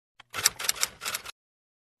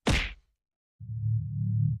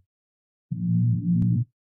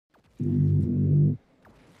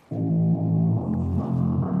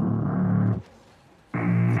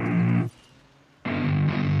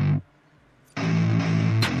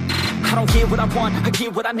I don't get what I want, I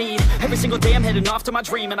get what I need. Every single day I'm heading off to my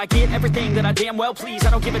dream, and I get everything that I damn well please.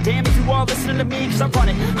 I don't give a damn if you all listening to me, cause I run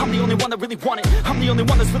it. I'm the only one that really want it, I'm the only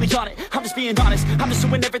one that's really on it. I'm just being honest, I'm just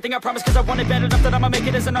doing everything I promise, cause I want it bad enough that I'ma make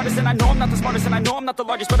it as an artist. And I know I'm not the smartest, and I know I'm not the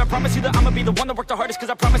largest, but I promise you that I'ma be the one that worked the hardest, cause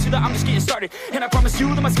I promise you that I'm just getting started. And I promise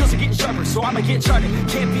you that my skills are getting sharper, so I'ma get charted.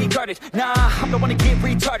 Can't be guarded, nah, I'm the one to get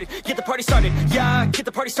retarded. Get the party started, yeah, get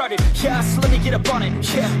the party started, yeah, so let me get up on it,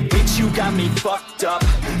 yeah. Bitch, you got me fucked up,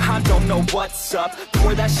 I don't know what's up.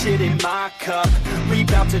 Pour that shit in my cup, we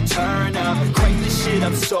bout to turn up. Crank this shit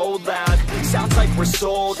up so loud, sounds like we're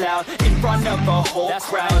sold out. In front of a whole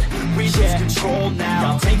crowd, we lose control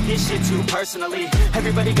now. Don't take this shit too personally,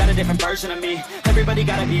 everybody got a different version of me. Everybody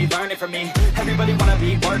gotta be learning from me, everybody wanna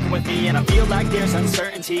be working with me. And I feel like there's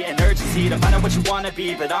uncertainty and urgency to find out what you wanna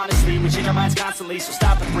be. But honestly, we change our minds constantly, so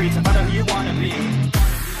stop and breathe and find out who you wanna be.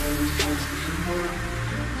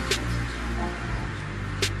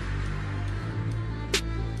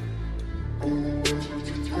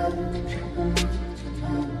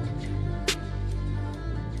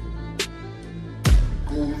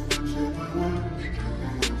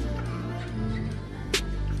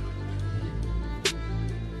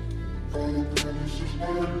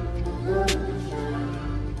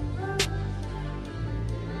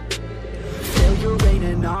 Failure ain't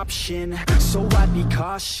an option, so I'd be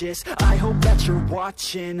cautious. I hope that you're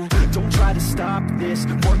watching, don't try to stop this.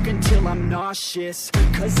 Work until I'm nauseous,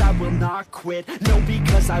 cause I will not quit. No,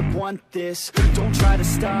 because I want this, don't try to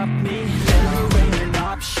stop me. Failure ain't an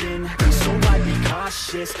option, so I'd be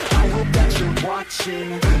cautious. I hope that you're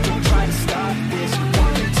watching, don't try to stop this.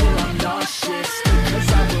 Work until I'm nauseous,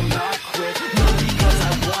 cause I will not quit. No, because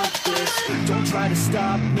I want this, don't try to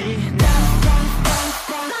stop me now.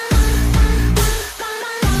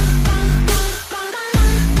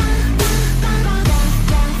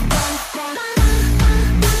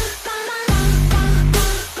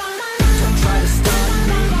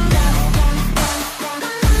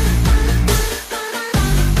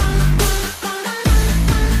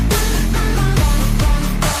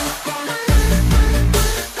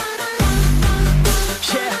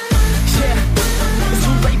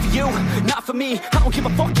 I don't give a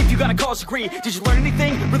fuck if you got a college degree. Did you learn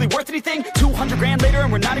anything? Really worth anything? 200 grand later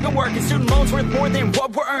and we're not even working. Student loans worth more than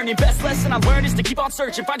what we're earning. Best lesson I learned is to keep on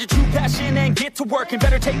searching. Find your true passion and get to work. And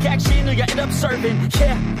better take action or you end up serving.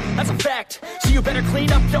 Yeah, that's a fact. So you better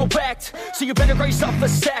clean up your act. So you better grow yourself a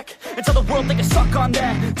sack. And tell the world they can suck on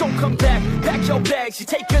that. Don't come back, pack your bags. You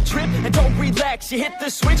take a trip and don't relax. You hit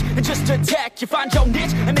the switch and just attack. You find your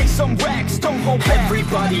niche and make some racks. Don't hold back.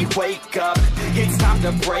 Everybody wake up, it's time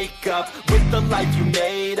to break up with the life you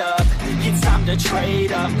made up. It's time to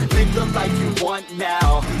trade up, live the life you want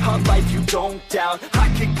now, a life you don't doubt. I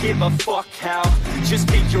could give a fuck how, just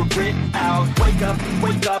figure it out. Wake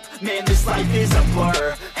up, man, this life is a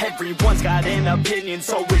blur. Everyone's got an opinion,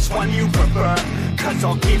 so which one you prefer? Cause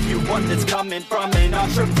I'll give you one that's coming from an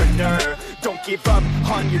entrepreneur. Don't give up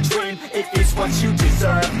on your dream if it's what you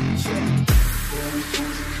deserve.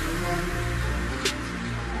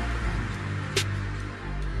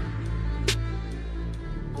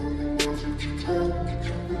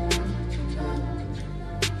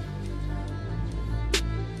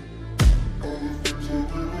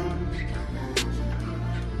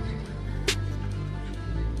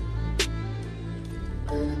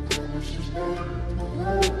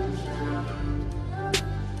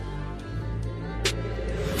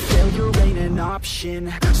 Failure ain't an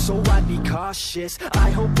option, so I'd be cautious. I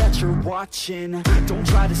hope that you're watching, don't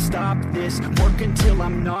try to stop this. Work until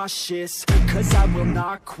I'm nauseous, cause I will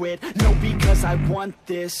not quit. No, because I want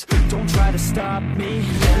this, don't try to stop me.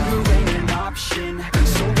 Failure ain't an option,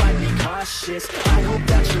 so I'd be cautious. I hope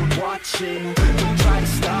that you're watching.